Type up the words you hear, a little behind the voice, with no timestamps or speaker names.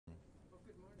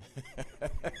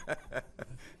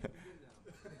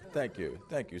Thank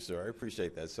you, sir. I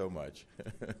appreciate that so much.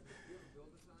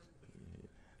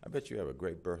 I bet you have a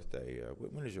great birthday.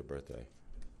 When is your birthday?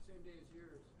 Same day as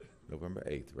yours. November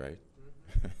 8th, right?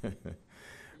 Mm-hmm.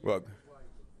 Well,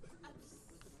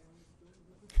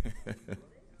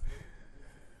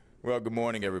 well, good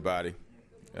morning, everybody.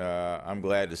 I'm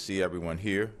glad to see everyone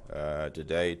here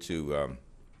today to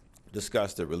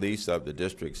discuss the release of the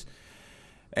district's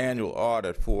annual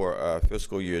audit for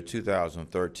fiscal year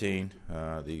 2013,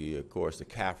 of course, the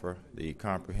CAFR, the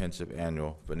Comprehensive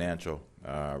Annual Financial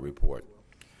Report.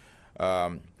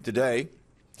 Today,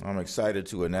 I'm excited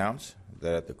to announce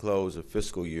that at the close of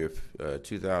fiscal year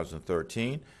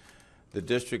 2013, the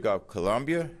District of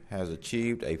Columbia has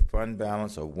achieved a fund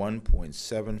balance of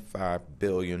 $1.75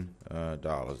 billion,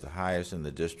 the highest in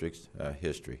the district's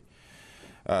history.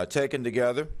 Taken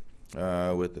together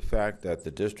with the fact that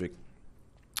the district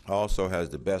also has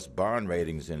the best bond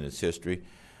ratings in its history,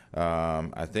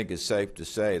 I think it's safe to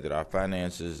say that our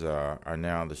finances are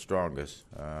now the strongest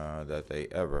that they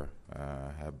ever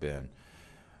have been.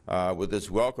 With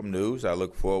this welcome news, I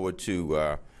look forward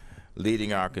to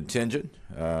leading our contingent,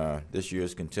 this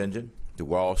year's contingent, to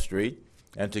Wall Street.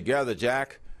 And together,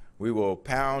 Jack, we will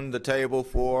pound the table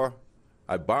for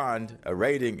a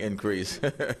rating increase.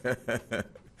 When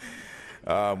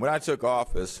I took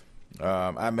office,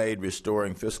 I made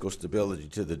restoring fiscal stability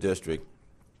to the District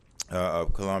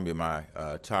of Columbia my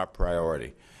top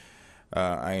priority.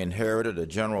 I inherited a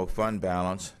general fund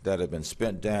balance that had been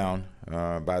spent down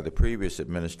by the previous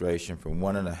administration from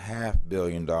 $1.5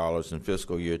 billion in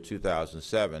fiscal year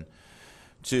 2007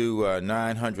 to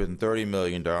 $930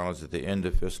 million at the end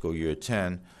of fiscal year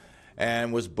 10,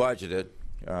 and was budgeted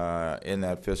in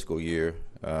that fiscal year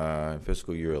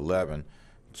 11,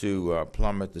 to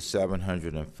plummet to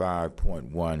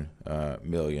 $705.1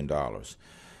 million.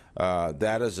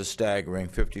 That is a staggering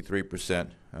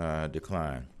 53%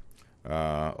 decline.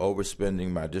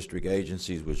 Overspending by district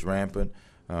agencies was rampant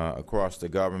across the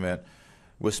government,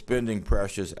 with spending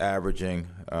pressures averaging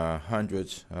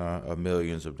hundreds of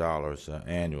millions of dollars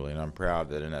annually. And I'm proud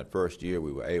that in that first year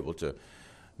we were able to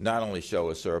not only show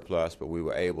a surplus, but we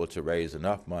were able to raise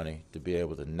enough money to be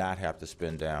able to not have to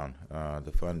spend down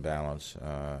the fund balance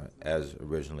as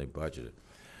originally budgeted.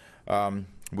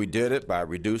 We did it by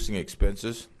reducing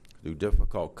expenses through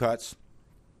difficult cuts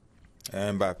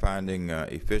and by finding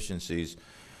efficiencies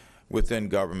within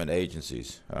government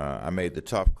agencies. I made the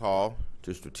tough call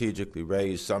to strategically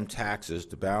raise some taxes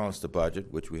to balance the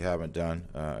budget, which we haven't done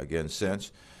again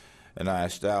since, and I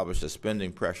established a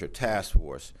spending pressure task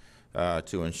force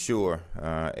to ensure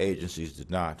agencies did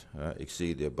not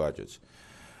exceed their budgets.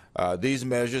 These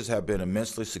measures have been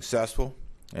immensely successful,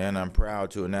 and I'm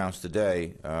proud to announce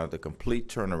today the complete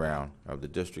turnaround of the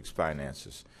district's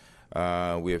finances.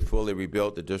 We have fully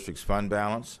rebuilt the district's fund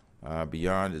balance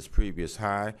beyond its previous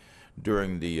high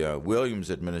during the Williams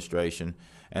administration,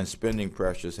 and spending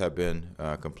pressures have been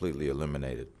completely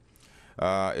eliminated.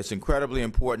 It's incredibly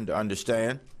important to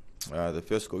understand the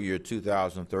fiscal year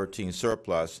 2013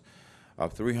 surplus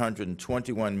of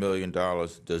 $321 million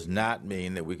does not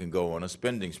mean that we can go on a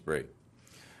spending spree.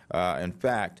 In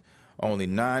fact, only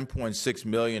 $9.6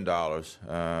 million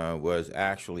was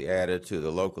actually added to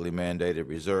the locally mandated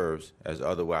reserves as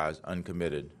otherwise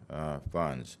uncommitted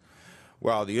funds.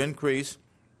 While the increase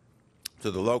to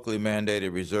the locally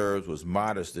mandated reserves was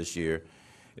modest this year,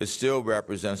 it still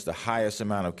represents the highest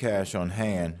amount of cash on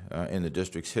hand in the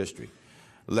district's history.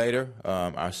 Later,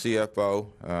 our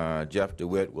CFO, Jeff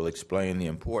DeWitt, will explain the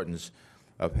importance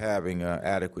of having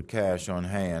adequate cash on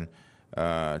hand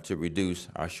to reduce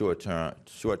our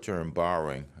short-term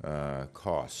borrowing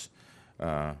costs.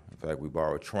 In fact, we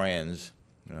borrow trans,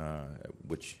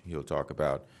 which he'll talk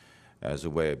about as a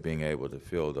way of being able to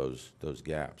fill those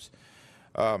gaps.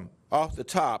 Off the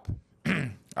top,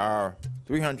 our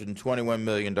 $321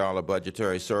 million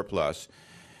budgetary surplus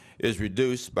is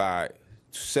reduced by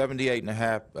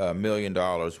 $78.5 million,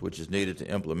 which is needed to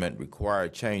implement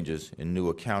required changes in new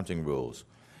accounting rules.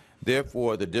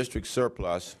 Therefore, the district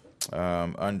surplus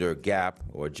under GAAP,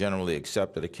 or generally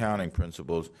accepted accounting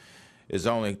principles, is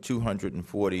only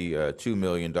 $242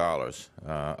 million.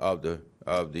 Of the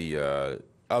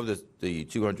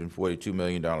 $242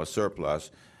 million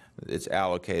surplus, it's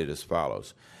allocated as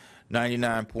follows: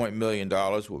 $99 million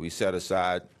will be set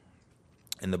aside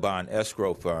in the bond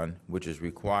escrow fund, which is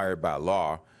required by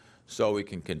law, so we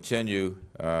can continue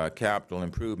capital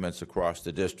improvements across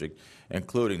the district,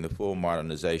 including the full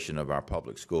modernization of our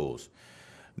public schools.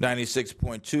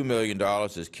 $96.2 million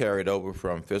is carried over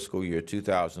from fiscal year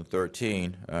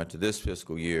 2013 to this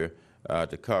fiscal year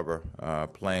to cover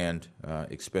planned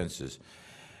expenses.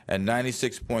 And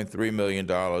 $96.3 million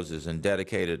is in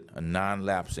dedicated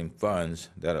non-lapsing funds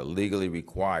that are legally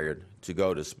required to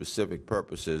go to specific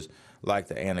purposes like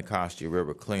the Anacostia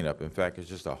River cleanup. In fact, it's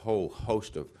just a whole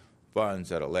host of funds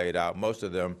that are laid out, most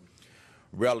of them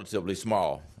relatively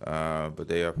small, but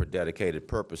they are for dedicated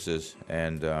purposes,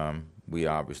 and we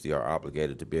obviously are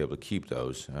obligated to be able to keep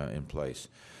those in place.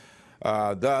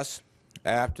 Thus,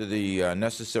 after the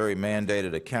necessary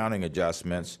mandated accounting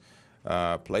adjustments,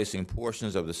 placing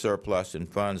portions of the surplus in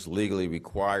funds legally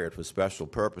required for special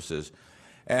purposes,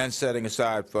 and setting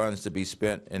aside funds to be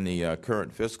spent in the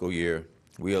current fiscal year,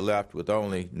 we are left with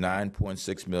only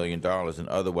 $9.6 million in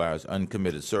otherwise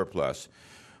uncommitted surplus,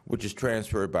 which is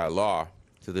transferred by law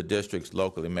to the district's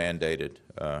locally mandated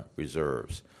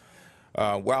reserves.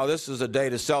 While this is a day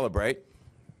to celebrate,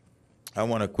 I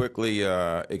want to quickly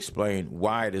explain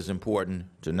why it is important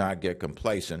to not get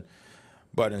complacent,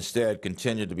 but instead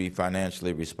continue to be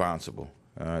financially responsible.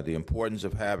 The importance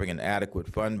of having an adequate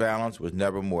fund balance was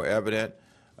never more evident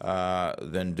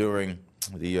than during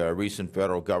the recent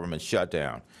federal government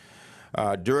shutdown.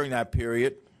 During that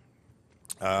period,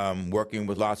 working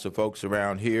with lots of folks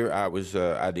around here,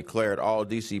 I declared all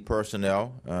D.C.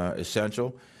 personnel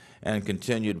essential and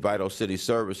continued vital city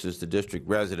services to district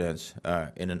residents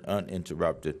in an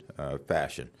uninterrupted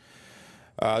fashion.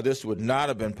 This would not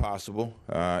have been possible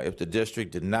if the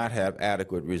district did not have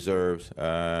adequate reserves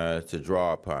to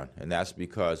draw upon, and that's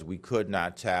because we could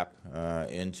not tap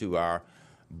into our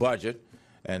budget,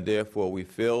 and therefore we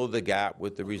filled the gap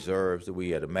with the reserves that we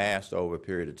had amassed over a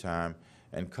period of time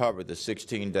and covered the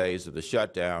 16 days of the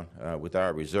shutdown with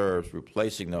our reserves,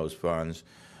 replacing those funds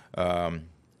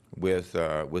with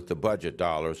the budget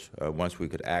dollars once we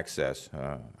could access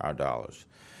our dollars.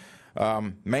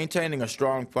 Maintaining a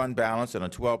strong fund balance and a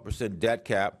 12% debt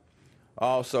cap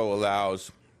also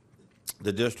allows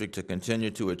the district to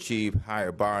continue to achieve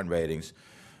higher bond ratings.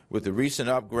 With the recent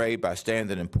upgrade by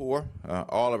Standard & Poor,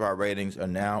 all of our ratings are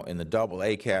now in the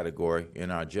AA category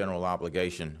in our general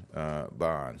obligation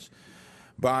bonds.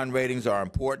 Bond ratings are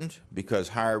important because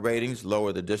higher ratings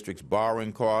lower the district's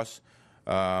borrowing costs,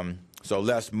 so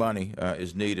less money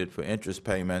is needed for interest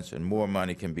payments and more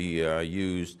money can be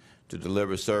used to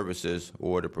deliver services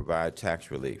or to provide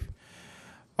tax relief.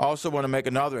 I also want to make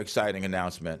another exciting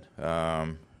announcement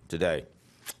today.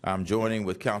 I'm joining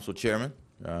with Council Chairman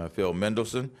Phil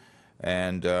Mendelson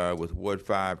and with Ward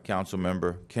 5 Council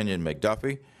Member Kenyon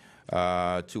McDuffie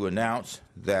to announce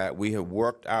that we have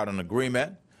worked out an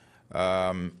agreement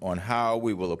on how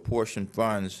we will apportion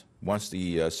funds once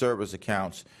the service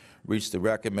accounts reach the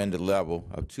recommended level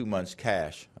of 2 months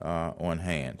cash on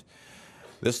hand.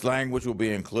 This language will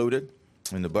be included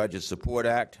in the Budget Support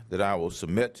Act that I will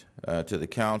submit to the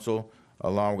Council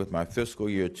along with my fiscal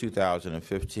year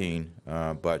 2015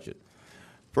 budget.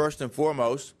 First and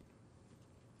foremost,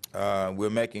 we're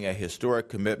making a historic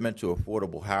commitment to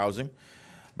affordable housing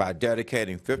by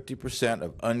dedicating 50%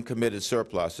 of uncommitted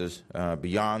surpluses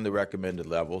beyond the recommended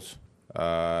levels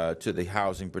to the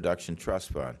Housing Production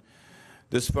Trust Fund.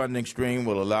 This funding stream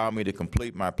will allow me to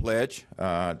complete my pledge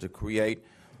to create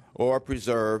or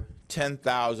preserve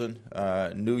 10,000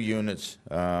 new units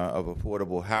of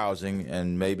affordable housing,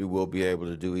 and maybe we'll be able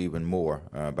to do even more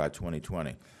by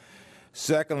 2020.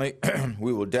 Secondly,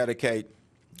 we will dedicate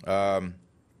 25%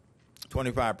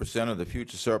 of the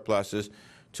future surpluses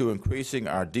to increasing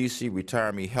our D.C.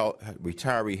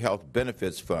 Retiree Health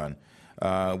Benefits Fund,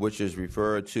 which is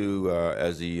referred to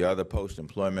as the Other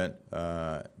Post-Employment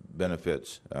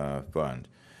Benefits Fund.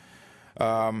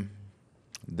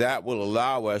 That will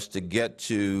allow us to get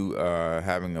to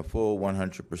having a full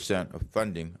 100% of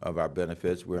funding of our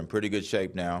benefits. We're in pretty good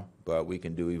shape now, but we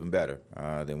can do even better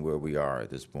than where we are at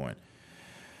this point.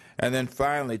 And then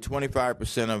finally,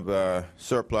 25% of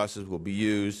surpluses will be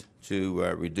used to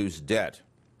reduce debt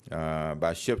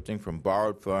by shifting from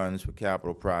borrowed funds for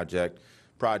capital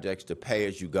projects to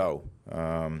pay-as-you-go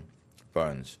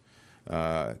funds,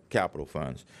 capital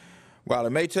funds. While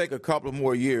it may take a couple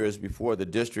more years before the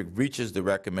district reaches the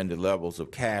recommended levels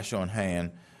of cash on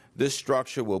hand, this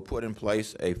structure will put in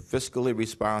place a fiscally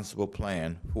responsible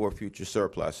plan for future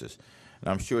surpluses. And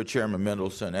I'm sure Chairman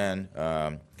Mendelson and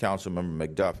Councilmember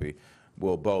McDuffie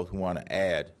will both want to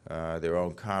add their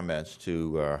own comments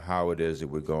to how it is that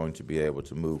we're going to be able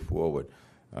to move forward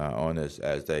on this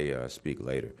as they speak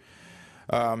later.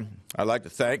 I'd like to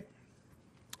thank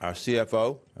our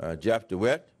CFO, Jeff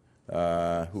DeWitt,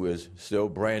 who is still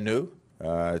brand new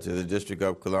to the District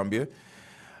of Columbia.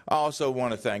 I also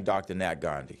want to thank Dr. Nat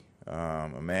Gandhi,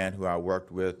 a man who I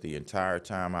worked with the entire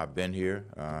time I've been here.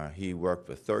 He worked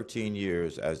for 13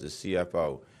 years as the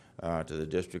CFO to the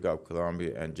District of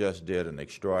Columbia and just did an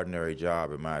extraordinary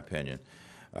job, in my opinion.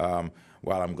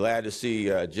 While I'm glad to see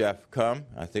Jeff come,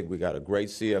 I think we got a great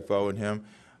CFO in him.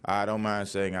 I don't mind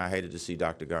saying I hated to see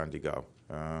Dr. Gandhi go.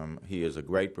 He is a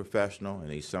great professional,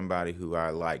 and he's somebody who I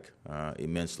like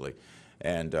immensely.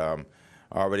 And I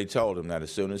already told him that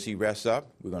as soon as he rests up,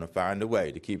 we're going to find a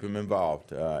way to keep him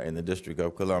involved in the District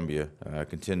of Columbia,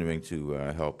 continuing to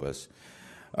help us.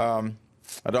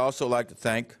 I'd also like to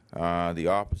thank the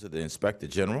Office of the Inspector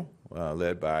General,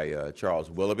 led by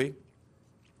Charles Willoughby,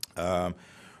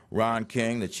 Ron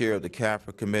King, the chair of the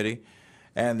CAFR committee,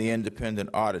 and the independent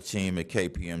audit team at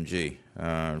KPMG.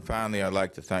 And finally, I'd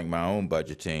like to thank my own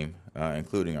budget team,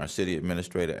 including our city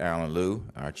administrator, Alan Liu,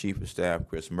 our chief of staff,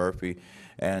 Chris Murphy,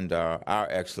 and our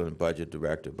excellent budget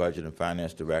director, budget and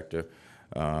finance director,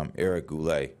 Eric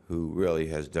Goulet, who really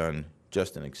has done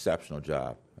just an exceptional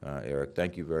job. Eric,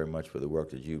 thank you very much for the work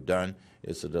that you've done.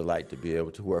 It's a delight to be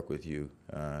able to work with you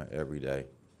every day.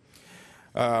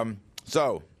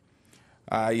 So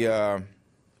I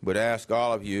would ask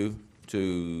all of you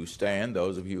to stand,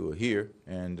 those of you who are here,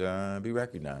 and be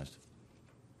recognized.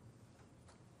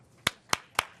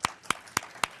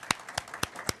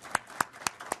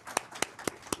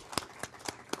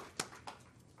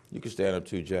 You can stand up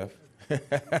too, Jeff. In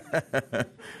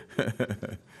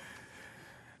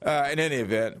any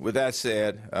event, with that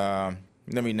said,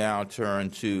 let me now turn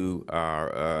to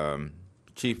our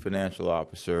Chief Financial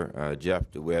Officer,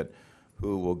 Jeff DeWitt,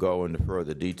 who will go into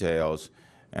further details.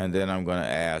 And then I'm going to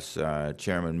ask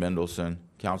Chairman Mendelson,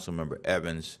 Councilmember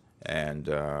Evans, and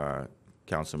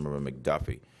Councilmember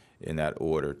McDuffie, in that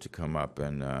order, to come up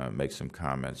and make some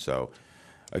comments. So,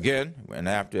 again, and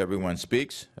after everyone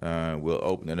speaks, we'll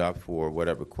open it up for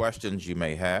whatever questions you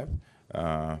may have.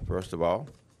 First of all,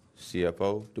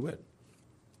 CFO DeWitt.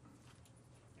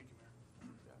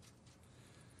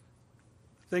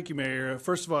 Thank you, Mayor.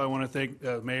 First of all, I want to thank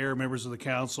Mayor, members of the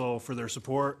council for their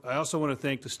support. I also want to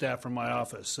thank the staff from my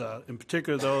office, in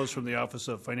particular those from the Office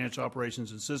of Financial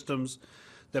Operations and Systems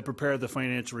that prepared the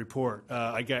financial report.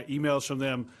 I got emails from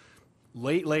them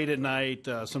late at night,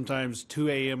 sometimes 2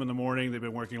 a.m. in the morning. They've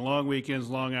been working long weekends,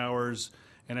 long hours,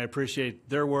 and I appreciate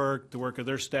their work, the work of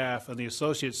their staff, and the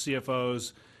associate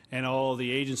CFOs and all the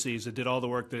agencies that did all the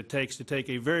work that it takes to take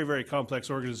a very, very complex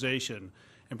organization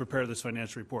and prepare this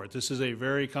financial report. This is a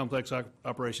very complex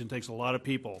operation. It takes a lot of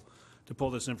people to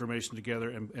pull this information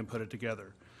together and put it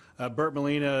together. Bert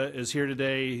Molina is here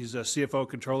today. He's a CFO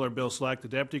controller, Bill Slack, the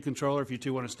deputy controller. If you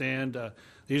two want to stand,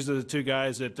 these are the two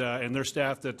guys that and their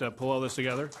staff that pull all this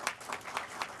together.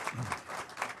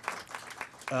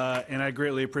 And I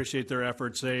greatly appreciate their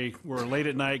efforts. They were late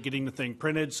at night getting the thing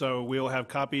printed, so we'll have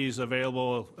copies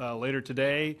available later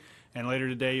today. And later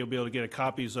today, you'll be able to get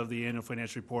copies of the annual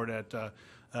financial report at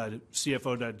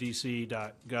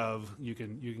cfo.dc.gov. You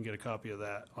can get a copy of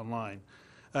that online.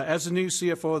 As the new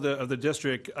CFO of the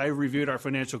district, I reviewed our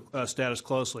financial status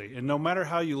closely, and no matter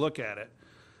how you look at it,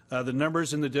 the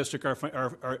numbers in the district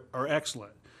are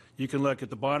excellent. You can look at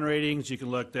the bond ratings. You can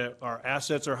look at our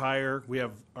assets are higher. We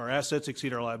have our assets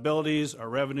exceed our liabilities. Our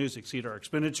revenues exceed our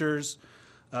expenditures.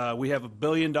 We have $1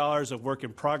 billion of work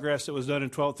in progress that was done in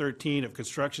 12-13 of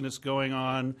construction that's going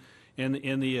on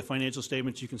in the financial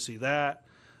statements. You can see that.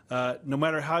 No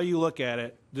matter how you look at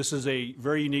it, this is a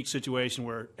very unique situation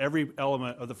where every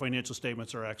element of the financial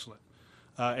statements are excellent.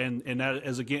 And that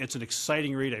is, again, it's an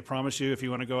exciting read. I promise you, if you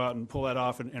want to go out and pull that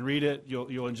off and read it,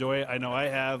 you'll enjoy it. I know I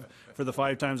have for the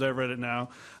 5 times I've read it now.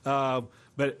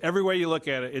 But every way you look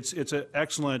at it, it's an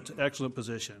excellent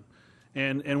position.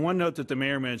 And one note that the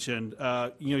mayor mentioned,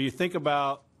 you think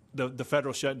about the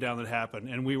federal shutdown that happened,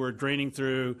 and we were draining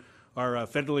through our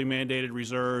federally mandated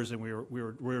reserves, and we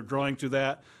were drawing through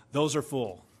that. Those are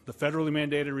full. The federally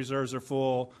mandated reserves are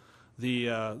full.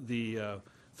 The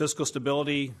fiscal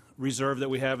stability reserve that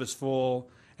we have is full,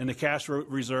 and the cash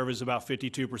reserve is about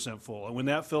 52% full. And when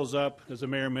that fills up, as the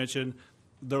mayor mentioned,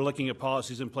 they're looking at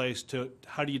policies in place to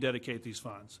how do you dedicate these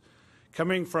funds.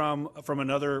 Coming from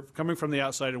the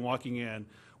outside and walking in,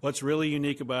 what's really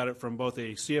unique about it from both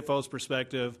a CFO's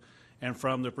perspective and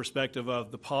from the perspective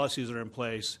of the policies that are in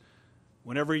place,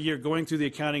 whenever you're going through the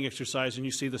accounting exercise and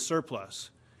you see the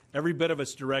surplus, every bit of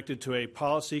it's directed to a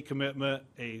policy commitment,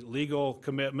 a legal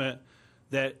commitment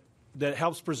that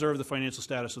helps preserve the financial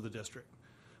status of the district.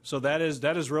 So that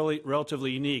is really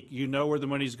relatively unique. You know where the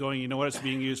money's going, you know what it's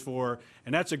being used for,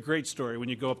 and that's a great story when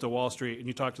you go up to Wall Street and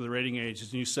you talk to the rating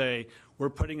agencies and you say, we're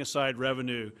putting aside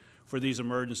revenue for these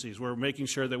emergencies. We're making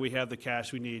sure that we have the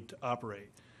cash we need to operate.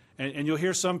 And you'll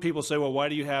hear some people say, well, why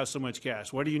do you have so much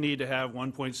cash? What do you need to have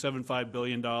 $1.75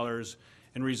 billion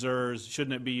in reserves?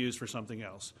 Shouldn't it be used for something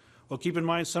else? Well, keep in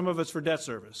mind, some of it's for debt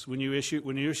service. When you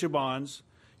issue bonds,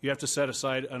 you have to set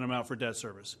aside an amount for debt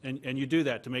service, and you do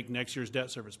that to make next year's debt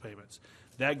service payments.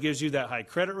 That gives you that high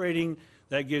credit rating.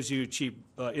 That gives you cheap,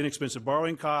 inexpensive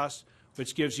borrowing costs,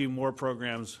 which gives you more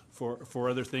programs for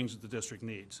other things that the district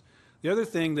needs. The other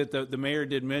thing that the mayor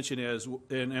did mention is,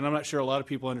 and I'm not sure a lot of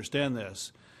people understand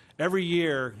this, every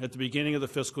year at the beginning of the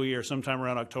fiscal year, sometime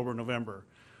around October, November,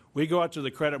 we go out to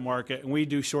the credit market and we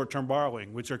do short-term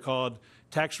borrowing, which are called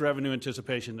tax revenue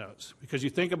anticipation notes. Because you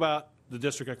think about the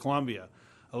District of Columbia,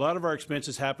 a lot of our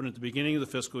expenses happen at the beginning of the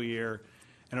fiscal year,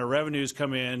 and our revenues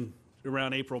come in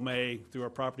around April, May through our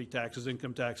property taxes,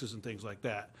 income taxes, and things like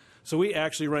that. So we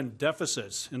actually run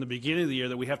deficits in the beginning of the year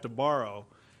that we have to borrow,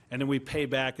 and then we pay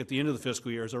back at the end of the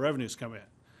fiscal year as our revenues come in.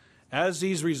 As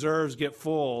these reserves get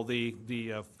full, the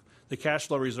cash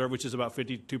flow reserve, which is about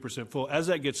 52% full, as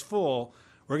that gets full,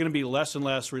 we're going to be less and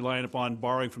less reliant upon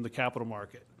borrowing from the capital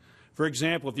market. For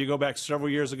example, if you go back several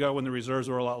years ago when the reserves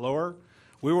were a lot lower,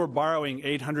 we were borrowing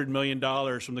 $800 million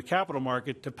from the capital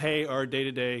market to pay our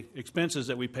day-to-day expenses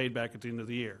that we paid back at the end of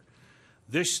the year.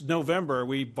 This November,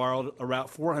 we borrowed around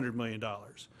 $400 million.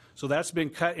 So that's been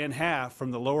cut in half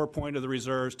from the lower point of the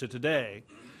reserves to today.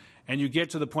 And you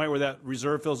get to the point where that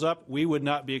reserve fills up, we would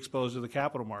not be exposed to the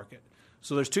capital market.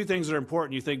 So there's two things that are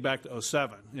important. You think back to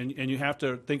 07, and you have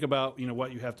to think about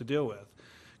what you have to deal with.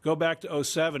 Go back to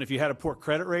 07. If you had a poor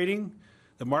credit rating,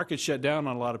 the market shut down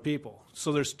on a lot of people.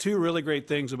 So there's two really great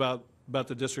things about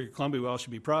the District of Columbia we all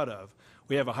should be proud of.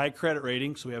 We have a high credit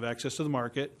rating, so we have access to the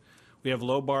market. We have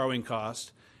low borrowing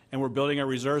costs, and we're building our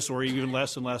reserves, so we're even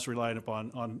less and less reliant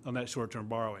upon on that short-term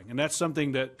borrowing. And that's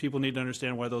something that people need to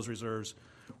understand why those reserves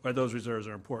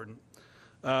are important.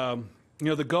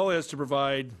 The goal is to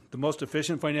provide the most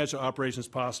efficient financial operations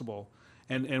possible.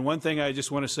 And one thing I just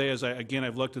want to say is,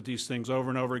 I've looked at these things over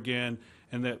and over again,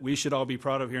 and that we should all be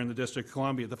proud of here in the District of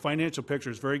Columbia. The financial picture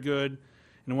is very good,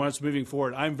 and when it's moving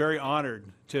forward, I'm very honored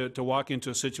to walk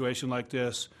into a situation like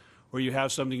this where you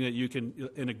have something that you can,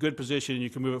 in a good position, and you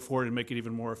can move it forward and make it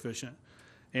even more efficient.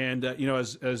 And,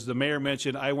 as the mayor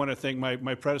mentioned, I want to thank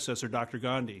my predecessor, Dr.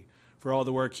 Gandhi, for all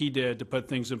the work he did to put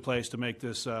things in place to make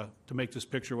this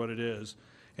picture what it is.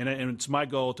 And it's my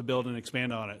goal to build and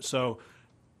expand on it. So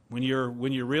when you're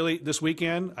really, this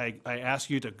weekend, I ask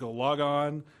you to go log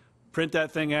on, print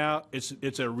that thing out.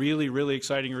 It's a really, really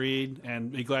exciting read,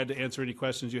 and be glad to answer any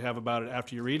questions you have about it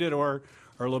after you read it or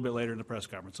a little bit later in the press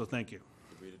conference. So thank you.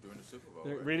 Read it during the Super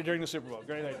Bowl. Read it during the Super Bowl.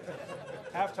 Great idea.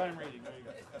 Halftime reading. There you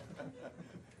go.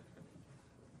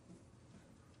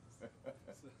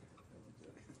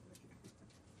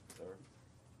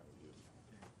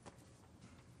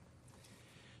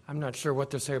 I'm not sure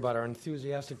what to say about our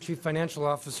enthusiastic chief financial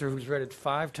officer who's read it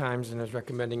 5 times and is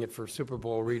recommending it for Super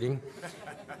Bowl reading.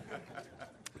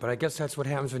 But I guess that's what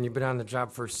happens when you've been on the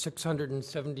job for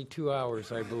 672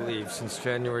 hours, I believe, since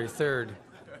January 3rd.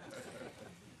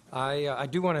 I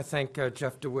do want to thank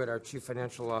Jeff DeWitt, our chief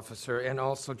financial officer, and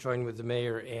also join with the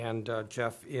mayor and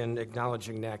Jeff in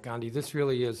acknowledging Nat Gandhi. This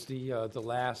really is the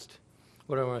last,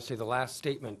 what do I want to say, the last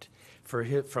statement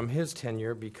from his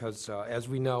tenure, because as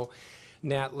we know,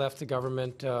 Nat left the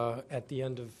government at the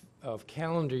end of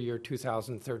calendar year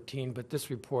 2013, but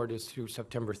this report is through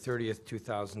September 30th,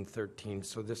 2013,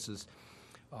 so this is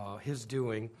his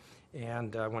doing,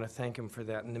 and I want to thank him for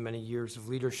that and the many years of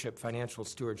leadership, financial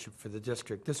stewardship for the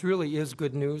district. This really is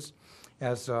good news,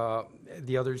 as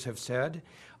the others have said,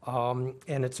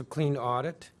 and it's a clean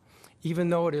audit. Even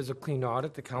though it is a clean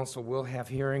audit, the council will have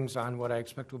hearings on what I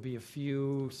expect will be a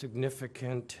few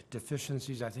significant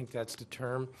deficiencies, I think that's the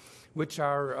term, which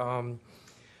are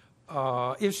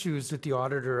issues that the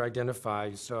auditor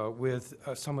identifies with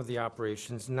some of the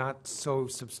operations, not so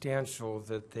substantial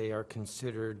that they are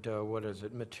considered,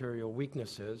 material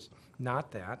weaknesses,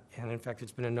 not that, and in fact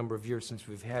it's been a number of years since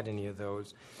we've had any of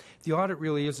those. The audit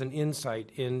really is an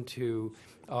insight into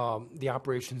the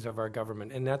operations of our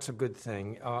government, and that's a good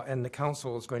thing, and the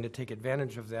council is going to take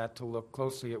advantage of that to look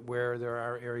closely at where there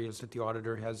are areas that the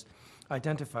auditor has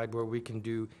identified where we can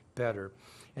do better.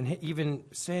 And even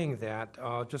saying that,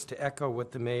 just to echo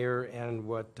what the mayor and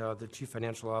what the chief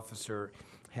financial officer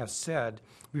has said,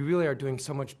 we really are doing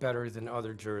so much better than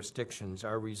other jurisdictions.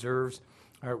 Our reserves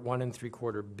are at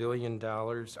 $1.75 billion.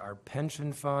 Our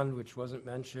pension fund, which wasn't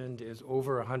mentioned, is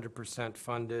over 100%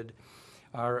 funded.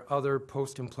 Our other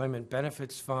post-employment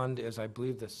benefits fund is, I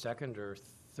believe, the second or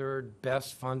third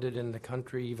best funded in the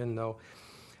country, even though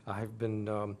I've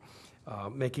been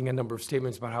making a number of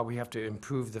statements about how we have to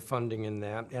improve the funding in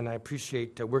that. And I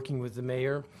appreciate working with the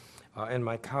mayor and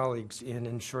my colleagues in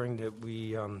ensuring that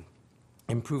we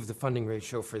improve the funding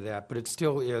ratio for that. But it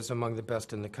still is among the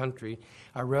best in the country.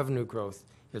 Our revenue growth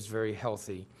is very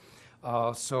healthy.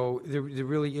 So there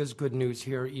really is good news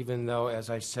here, even though, as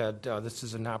I said, this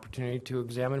is an opportunity to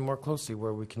examine more closely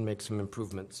where we can make some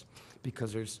improvements,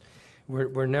 because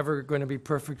we're never going to be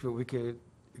perfect, but we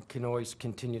can always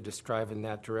continue to strive in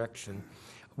that direction.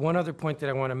 One other point that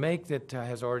I want to make that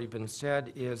has already been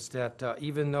said is that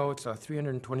even though it's a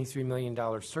 $323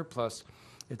 million surplus,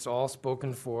 it's all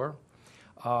spoken for.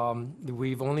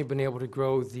 We've only been able to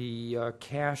grow the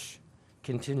cash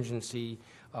contingency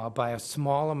by a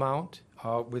small amount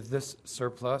with this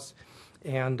surplus,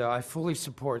 and I fully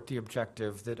support the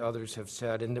objective that others have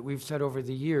said and that we've said over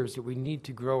the years, that we need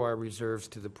to grow our reserves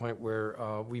to the point where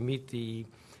we meet the,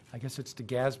 I guess it's the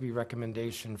GASB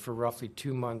recommendation for roughly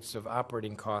 2 months of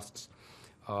operating costs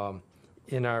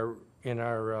in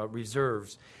our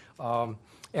reserves.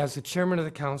 As the chairman of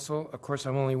the council, of course,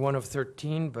 I'm only one of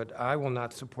 13, but I will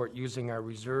not support using our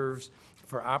reserves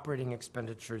for operating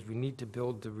expenditures. We need to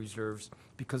build the reserves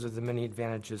because of the many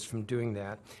advantages from doing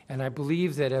that. And I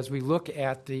believe that as we look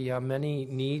at the many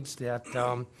needs that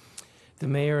the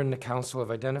mayor and the council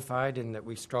have identified and that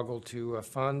we struggle to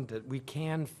fund, that we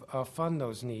can fund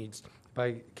those needs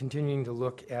by continuing to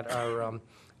look at our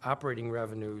operating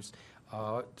revenues,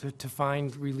 to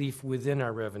find relief within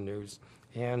our revenues,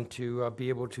 and to be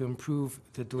able to improve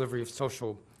the delivery of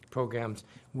social programs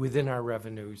within our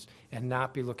revenues and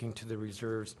not be looking to the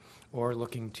reserves or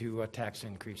looking to tax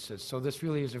increases. So this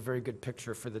really is a very good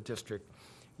picture for the district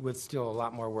with still a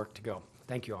lot more work to go.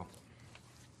 Thank you all.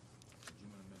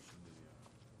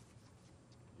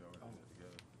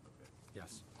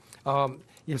 Yes.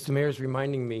 Yes, the mayor is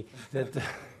reminding me that,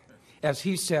 as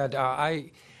he said,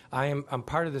 I'm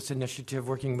part of this initiative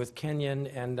working with Kenyon,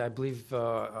 and I believe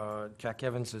Jack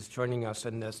Evans is joining us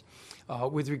in this,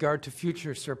 with regard to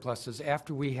future surpluses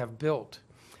after we have built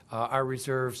our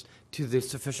reserves to the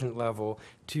sufficient level,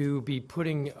 to be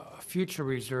putting future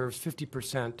reserves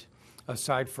 50%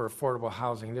 aside for affordable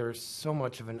housing. There is so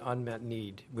much of an unmet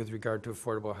need with regard to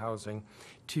affordable housing,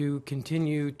 to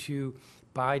continue to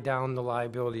buy down the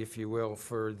liability, if you will,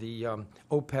 for the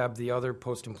OPEB, the other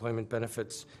post-employment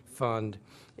benefits fund,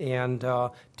 and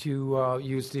to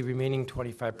use the remaining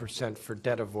 25% for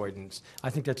debt avoidance. I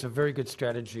think that's a very good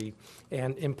strategy,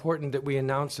 and important that we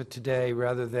announce it today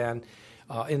rather than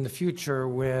in the future,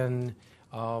 when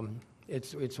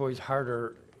it's always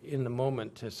harder in the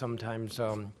moment to sometimes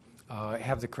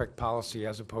have the correct policy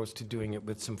as opposed to doing it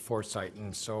with some foresight.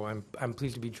 And so I'm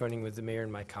pleased to be joining with the mayor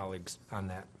and my colleagues on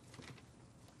that.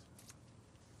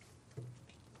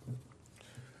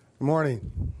 Good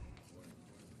morning.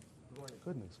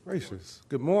 Goodness gracious.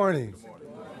 Good morning.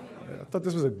 I thought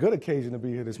this was a good occasion to be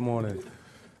here this morning.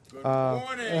 Good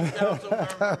morning,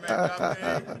 Councilmember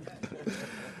McDuffie.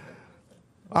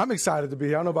 I'm excited to be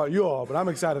here. I don't know about you all, but I'm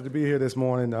excited to be here this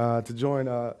morning to join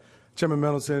Chairman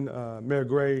Mendelson, Mayor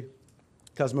Gray,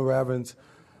 Councilmember Evans,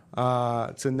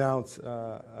 to announce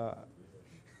the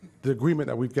agreement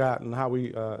that we've got and how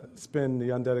we spend the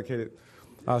undedicated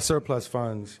surplus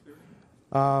funds.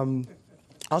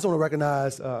 I also want to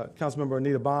recognize Councilmember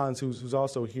Anita Bonds, who's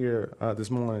also here this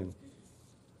morning.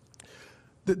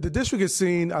 The district has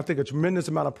seen, I think, a tremendous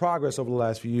amount of progress over the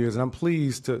last few years, and I'm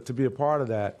pleased to be a part of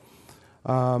that.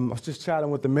 I was just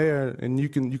chatting with the mayor, and you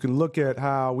can look at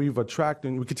how we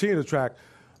continue to attract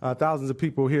thousands of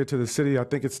people here to the city. I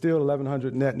think it's still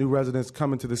 1,100 net new residents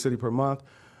coming to the city per month.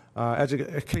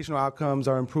 Educational outcomes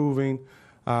are improving.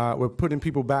 We're putting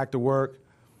people back to work.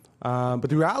 But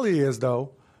the reality is,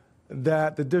 though,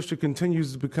 that the district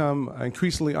continues to become an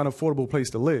increasingly unaffordable place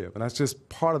to live. And that's just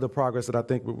part of the progress that I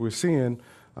think we're seeing,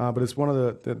 but it's one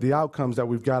of the outcomes that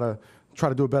we've got to try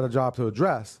to do a better job to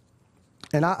address.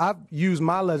 And I've used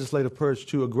my legislative perch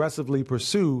to aggressively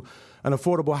pursue an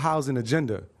affordable housing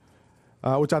agenda,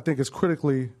 which I think is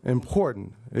critically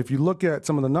important. If you look at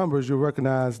some of the numbers, you'll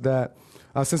recognize that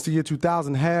since the year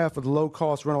 2000, half of the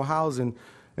low-cost rental housing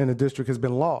in the district has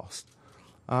been lost.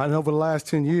 And over the last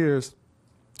 10 years,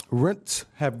 rents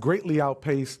have greatly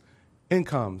outpaced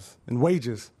incomes and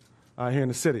wages here in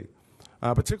the city,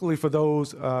 particularly for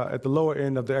those at the lower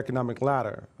end of the economic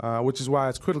ladder, which is why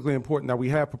it's critically important that we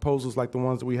have proposals like the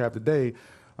ones that we have today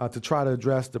to try to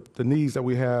address the needs that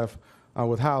we have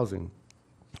with housing.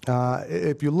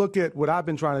 If you look at what I've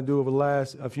been trying to do over the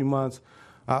last few months,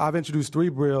 I've introduced 3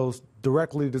 bills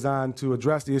directly designed to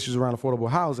address the issues around affordable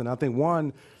housing. I think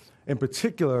one in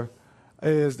particular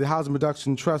is the Housing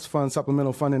Production Trust Fund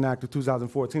Supplemental Funding Act of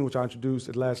 2014, which I introduced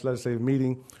at last legislative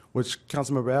meeting, which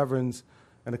Councilmember Evans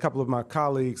and a couple of my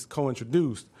colleagues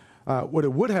co-introduced. What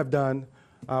it would have done,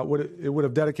 it would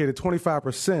have dedicated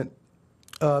 25%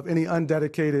 of any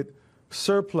undedicated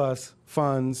surplus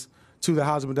funds to the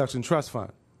Housing Production Trust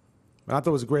Fund. And I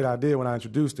thought it was a great idea when I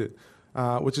introduced it,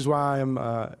 which is why I am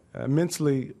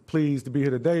immensely pleased to be here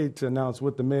today to announce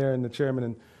with the mayor and the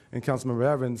chairman and Councilmember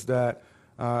Evans that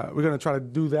we're going to try to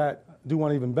do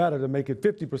one even better to make it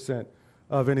 50%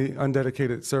 of any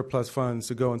undedicated surplus funds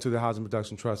to go into the Housing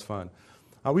Production Trust Fund.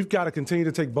 We've got to continue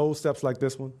to take bold steps like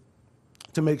this one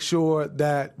to make sure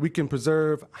that we can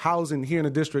preserve housing here in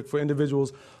the district for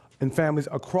individuals and families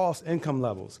across income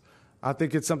levels. I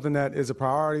think it's something that is a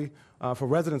priority for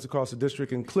residents across the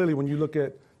district, and clearly when you look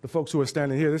at the folks who are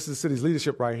standing here, this is the city's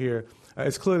leadership right here,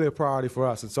 it's clearly a priority for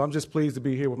us. And so I'm just pleased to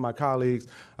be here with my colleagues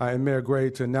and Mayor Gray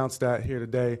to announce that here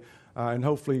today, and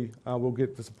hopefully we'll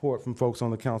get the support from folks on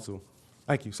the council.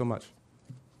 Thank you so much.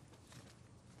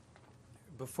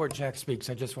 Before Jack speaks,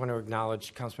 I just want to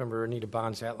acknowledge Councilmember Anita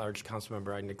Bonds, at-large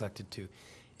councilmember. I neglected to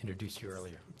introduce you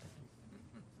earlier.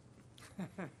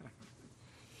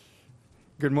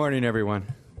 Good morning, everyone.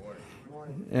 Good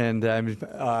morning. And I'm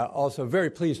also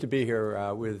very pleased to be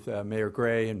here with Mayor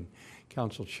Gray and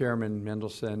Council Chairman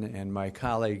Mendelson and my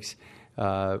colleagues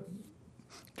to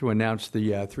announce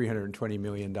the $320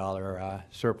 million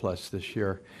surplus this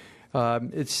year.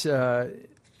 It's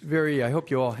I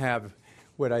hope you all have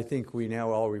what I think we now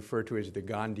all refer to as the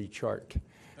Gandhi chart.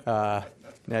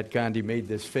 Nat Gandhi made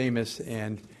this famous,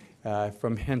 and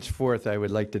from henceforth I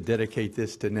would like to dedicate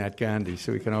this to Nat Gandhi,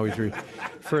 so we can always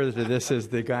refer to this as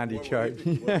the Gandhi chart.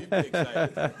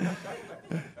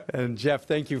 And Jeff,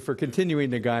 thank you for continuing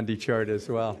the Gandhi chart as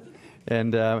well.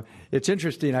 And it's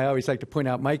interesting, I always like to point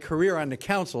out, my career on the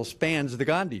council spans the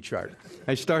Gandhi chart.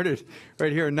 I started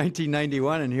right here in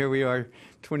 1991, and here we are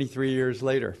 23 years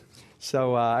later.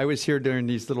 So I was here during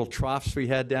these little troughs we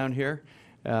had down here,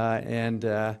 and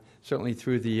certainly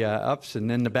through the ups, and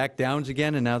then the back downs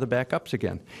again, and now the back ups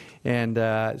again. And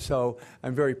so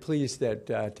I'm very pleased that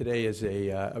today is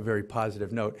a very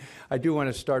positive note. I do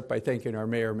want to start by thanking our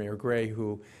mayor, Mayor Gray,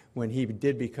 who, when he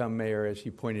did become mayor, as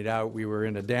he pointed out, we were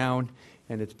in a down,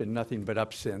 and it's been nothing but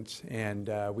up since. And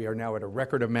we are now at a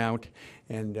record amount,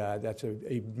 and that's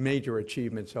a major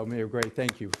achievement. So, Mayor Gray,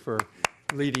 thank you for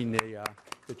leading the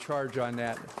charge on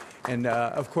that. And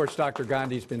of course, Dr.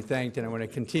 Gandhi's been thanked, and I want to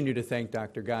continue to thank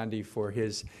Dr. Gandhi for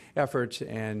his efforts,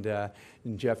 and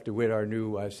Jeff DeWitt, our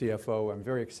new CFO. I'm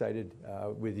very excited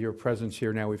with your presence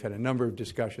here now. We've had a number of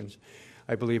discussions.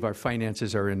 I believe our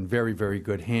finances are in very, very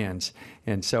good hands.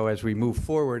 And so as we move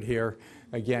forward here,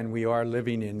 again, we are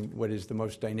living in what is the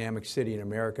most dynamic city in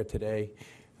America today.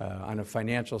 On a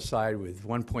financial side, with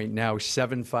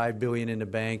 $1.75 billion in the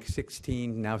bank,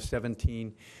 16, now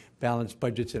 17 balanced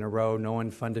budgets in a row, no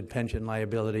unfunded pension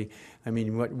liability. I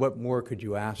mean, what more could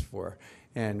you ask for?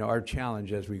 And our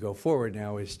challenge as we go forward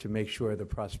now is to make sure the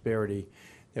prosperity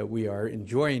that we are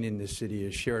enjoying in this city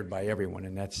is shared by everyone,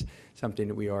 and that's something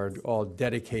that we are all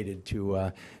dedicated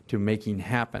to making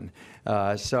happen.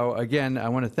 So again, I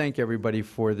want to thank everybody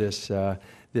for this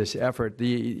effort.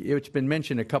 It's been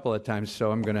mentioned a couple of times,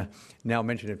 so I'm going to now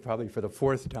mention it probably for the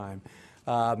fourth time.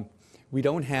 We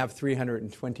don't have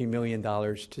 $320 million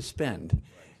to spend.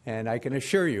 And I can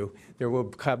assure you there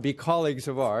will be colleagues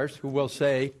of ours who will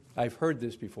say, I've heard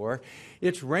this before,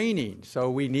 it's raining, so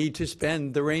we need to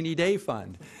spend the rainy day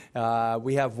fund.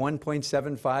 We have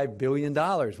 $1.75 billion.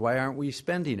 Why aren't we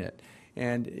spending it?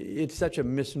 And it's such a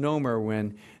misnomer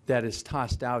when that is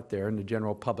tossed out there, and the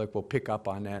general public will pick up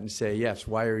on that and say, yes,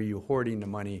 why are you hoarding the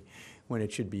money when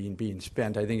it should be being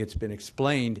spent? I think it's been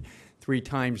explained 3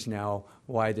 times now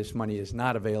why this money is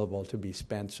not available to be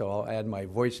spent. So I'll add my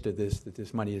voice to this, that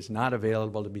this money is not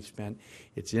available to be spent.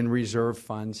 It's in reserve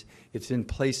funds. It's in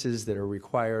places that are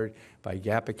required by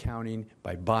GAAP accounting,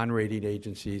 by bond rating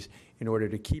agencies, in order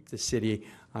to keep the city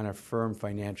on a firm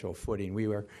financial footing. We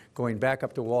were going back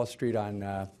up to Wall Street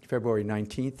on February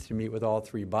 19th to meet with all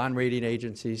 3 bond rating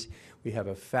agencies. We have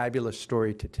a fabulous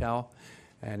story to tell.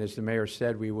 And as the mayor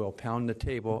said, we will pound the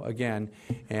table again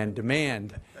and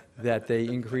demand that they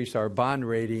increase our bond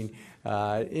rating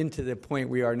into the point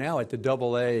we are now at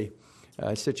the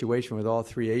AA situation with all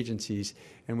 3 agencies.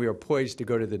 And we are poised to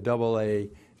go to the AA,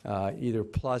 either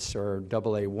plus or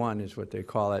AA1 is what they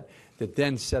call it, that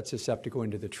then sets us up to go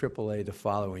into the AAA the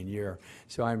following year.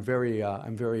 So I'm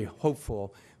very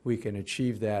hopeful we can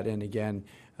achieve that, and again,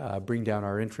 bring down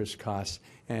our interest costs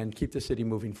and keep the city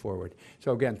moving forward.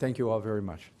 So again, thank you all very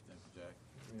much. Thank you, Jack.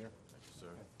 Thank you,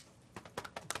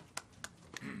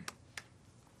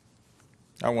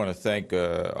 sir. I want to thank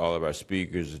all of our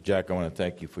speakers. Jack, I want to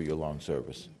thank you for your long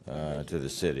service to the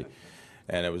city.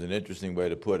 And it was an interesting way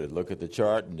to put it. Look at the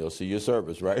chart and you'll see your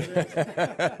service, right?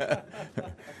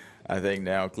 I think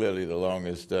now clearly the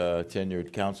longest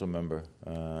tenured council member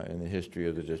in the history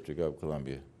of the District of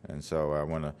Columbia. And so I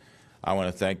want to I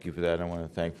want to thank you for that. I want to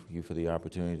thank you for the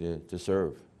opportunity to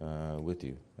serve with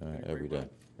you every day.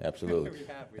 Absolutely.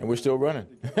 And we're still running.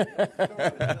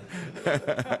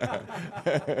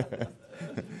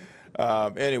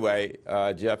 Anyway,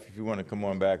 Jeff, if you want to come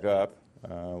on back up,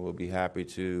 we'll be happy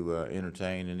to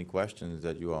entertain any questions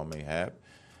that you all may have.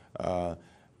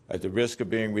 At the risk of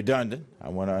being redundant, I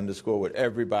want to underscore what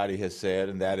everybody has said,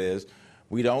 and that is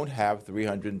we don't have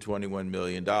 $321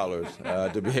 million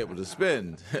to be able to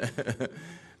spend.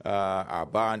 Our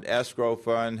bond escrow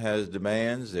fund has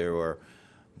demands. There are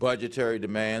budgetary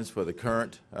demands for the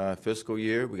current fiscal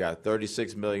year. We got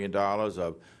 $36 million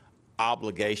of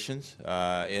obligations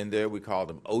in there. We call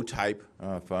them O-type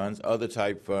funds, other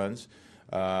type funds.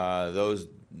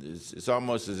 It's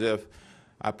almost as if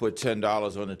I put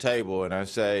 $10 on the table and I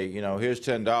say, you know, here's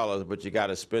 $10, but you got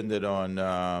to spend it on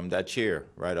that chair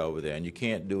right over there, and you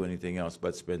can't do anything else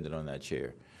but spend it on that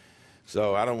chair.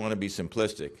 So I don't want to be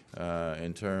simplistic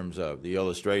in terms of the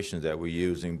illustrations that we're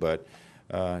using, but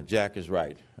Jack is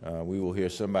right. We will hear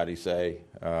somebody say,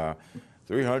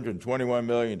 $321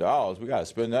 million, we got to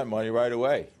spend that money right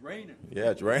away. It's raining. Yeah,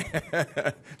 it's raining.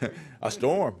 A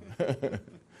storm.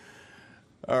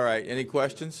 All right, any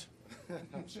questions?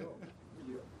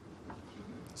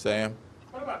 Sam?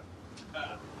 What about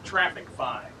traffic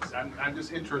fines? I'm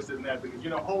just interested in that because,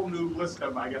 you know, a whole new list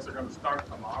of them, I guess, are going to start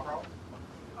tomorrow.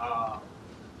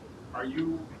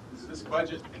 Does this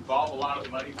budget involve a lot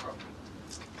of money from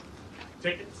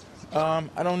tickets?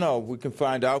 I don't know. We can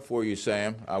find out for you,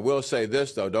 Sam. I will say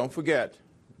this, though. Don't forget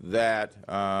that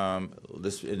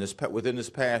within this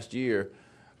past year,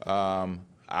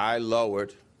 I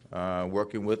lowered,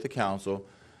 working with the council,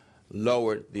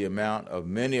 lowered the amount of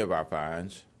many of our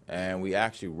fines, and we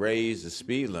actually raised the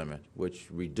speed limit, which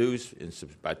reduced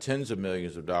by tens of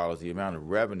millions of dollars the amount of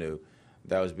revenue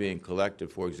that was being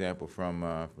collected, for example,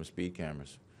 from speed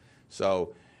cameras.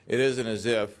 So it isn't as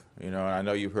if, you know, and I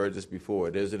know you've heard this before,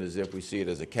 it isn't as if we see it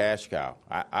as a cash cow.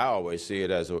 I always see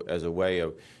it as a way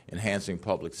of enhancing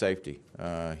public safety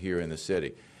here in the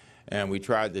city. And we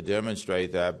tried to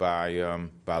demonstrate that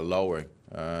by lowering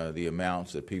the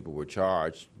amounts that people were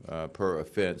charged per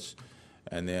offense,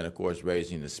 and then, of course,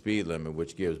 raising the speed limit,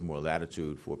 which gives more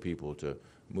latitude for people to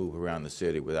move around the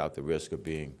city without the risk of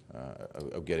getting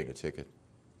a ticket.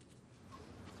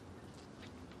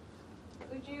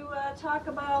 Could you talk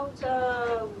about,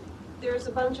 there's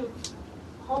a bunch of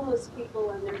homeless people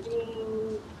and they're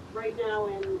being right now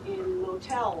in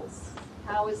motels.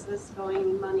 How is this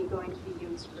money going to be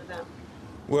used for them?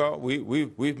 Well,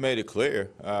 we've made it clear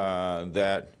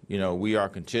that, you know, we are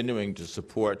continuing to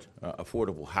support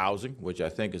affordable housing, which I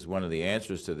think is one of the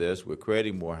answers to this. We're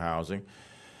creating more housing.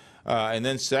 And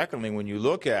then secondly, when you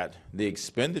look at the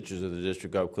expenditures of the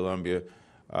District of Columbia,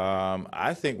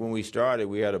 I think when we started,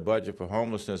 we had a budget for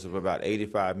homelessness of about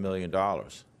 $85 million.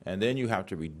 And then you have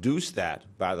to reduce that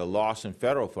by the loss in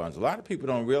federal funds. A lot of people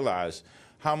don't realize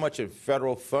how much in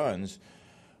federal funds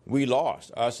we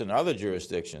lost, us and other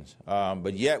jurisdictions.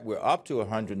 But yet we're up to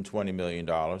 $120 million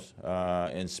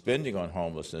in spending on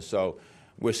homelessness. So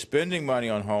we're spending money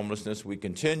on homelessness. We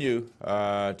continue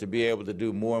to be able to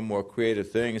do more and more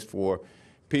creative things for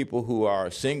people who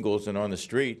are singles and on the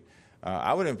street.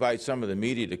 I would invite some of the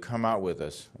media to come out with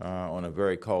us on a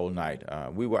very cold night.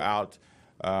 We were out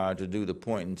to do the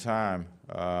point in time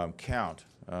count.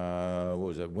 What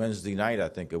was it, Wednesday night, I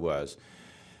think it was.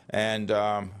 And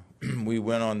we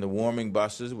went on the warming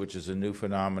buses, which is a new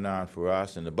phenomenon for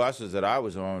us. And the buses that I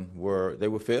was on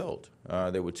were filled.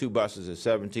 There were two buses at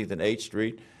 17th and 8th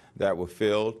Street that were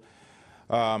filled.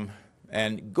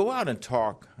 And go out and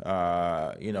talk,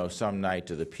 you know, some night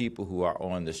to the people who are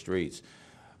on the streets.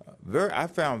 I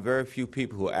found very few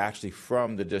people who are actually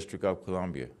from the District of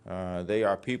Columbia. They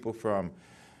are people from,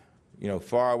 you know,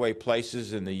 faraway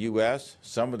places in the U.S.,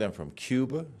 some of them from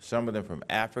Cuba, some of them from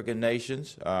African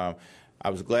nations. I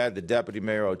was glad that Deputy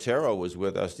Mayor Otero was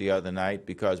with us the other night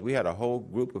because we had a whole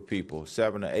group of people,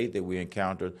 7 or 8 that we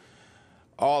encountered,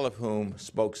 all of whom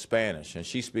spoke Spanish, and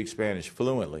she speaks Spanish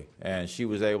fluently, and she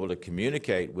was able to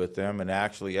communicate with them and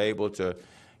actually able to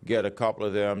get a couple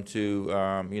of them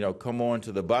to, you know, come on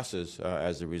to the buses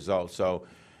as a result. So,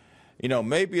 you know,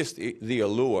 maybe it's the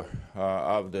allure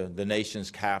of the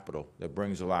nation's capital that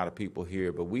brings a lot of people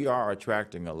here, but we are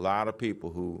attracting a lot of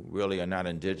people who really are not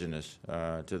indigenous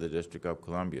to the District of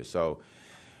Columbia. So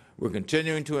we're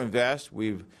continuing to invest.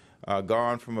 We've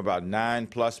gone from about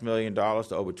 $9+ million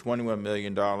to over $21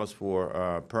 million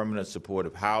for permanent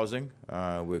supportive housing.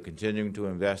 We're continuing to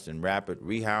invest in rapid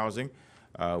rehousing.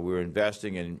 We're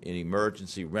investing in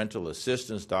emergency rental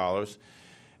assistance dollars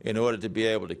in order to be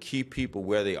able to keep people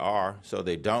where they are so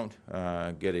they don't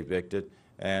get evicted.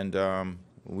 And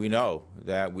we know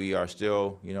that we are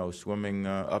still, swimming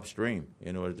upstream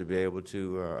in order to be able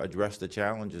to address the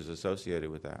challenges associated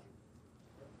with that.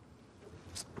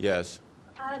 Yes.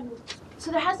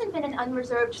 So there hasn't been an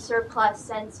unreserved surplus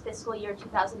since fiscal year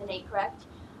 2008, correct?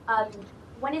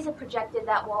 When is it projected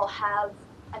that we'll have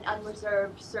an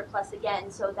unreserved surplus again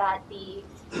so that the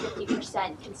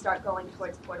 50% can start going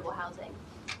towards affordable housing?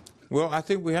 Well, I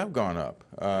think we have gone up.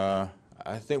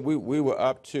 I think we were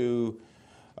up to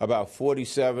about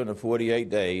 47 or 48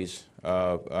 days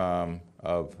of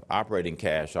operating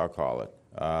cash, I'll call it.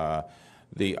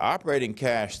 The operating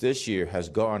cash this year has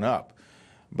gone up,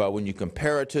 but when you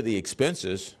compare it to the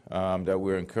expenses that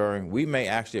we're incurring, we may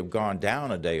actually have gone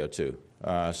down a day or two.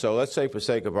 So let's say, for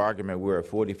sake of argument, we're at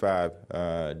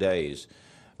 45 days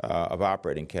of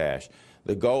operating cash.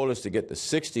 The goal is to get to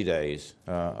 60 days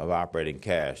of operating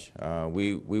cash.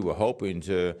 We were hoping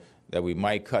that we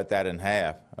might cut that in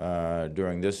half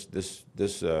during this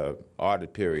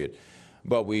audit period,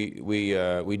 but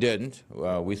we didn't.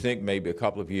 We think maybe a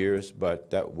couple of years,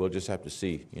 but we'll just have to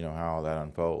see, how all that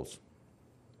unfolds.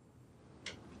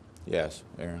 Yes,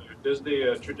 Aaron. Does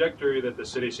the trajectory that the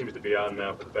city seems to be on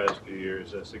now for the past few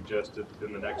years suggest that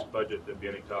in the next budget there'd be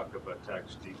any talk of a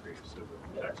tax decrease of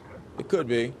the tax cut? It could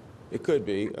be. It could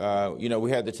be.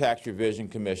 We had the Tax Revision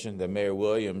Commission that Mayor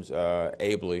Williams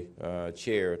ably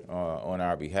chaired on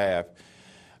our behalf.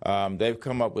 They've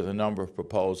come up with a number of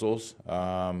proposals.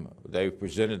 They've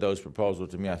presented those proposals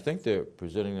to me. I think they're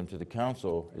presenting them to the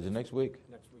council. Is it next week?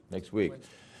 Next week.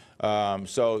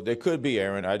 So there could be,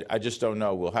 Aaron. I just don't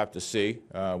know. We'll have to see.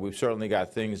 We've certainly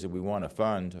got things that we want to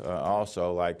fund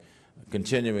also, like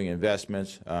continuing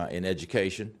investments in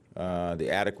education. The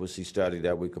adequacy study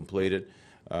that we completed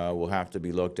will have to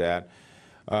be looked at.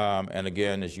 And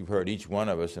again, as you've heard each one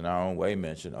of us in our own way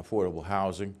mention, affordable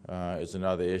housing is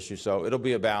another issue. So it'll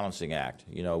be a balancing act.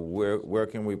 Where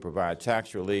can we provide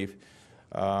tax relief?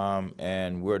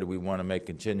 And where do we want to make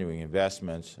continuing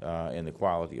investments in the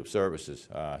quality of services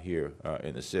here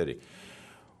in the city?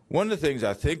 One of the things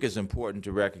I think is important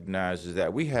to recognize is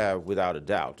that we have, without a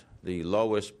doubt, the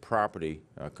lowest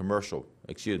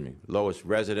lowest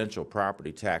residential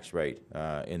property tax rate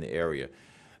in the area.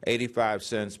 85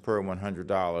 cents per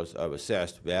 $100 of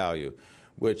assessed value,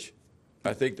 which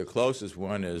I think the closest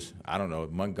one is, I don't know,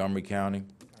 Montgomery County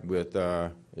with,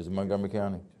 is it Montgomery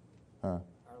County?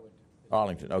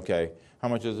 Arlington, okay. How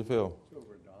much does it feel? It's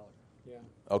over $1. Yeah.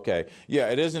 Okay. Yeah,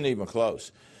 it isn't even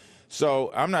close.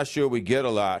 So I'm not sure we get a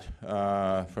lot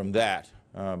from that,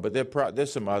 but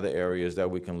there's some other areas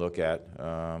that we can look at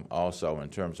also in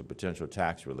terms of potential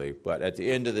tax relief. But at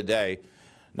the end of the day,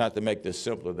 not to make this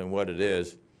simpler than what it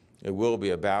is, it will be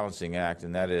a balancing act,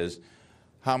 and that is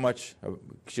how much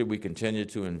should we continue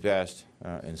to invest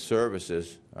in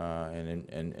services and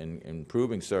in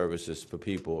improving services for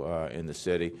people in the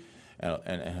city,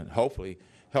 and hopefully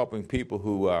helping people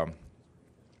who,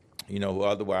 who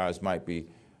otherwise might be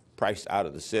priced out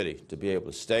of the city to be able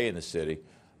to stay in the city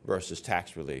versus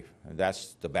tax relief. And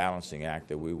that's the balancing act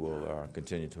that we will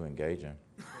continue to engage in.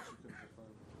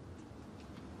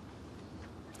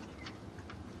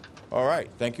 All right.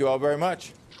 Thank you all very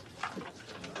much.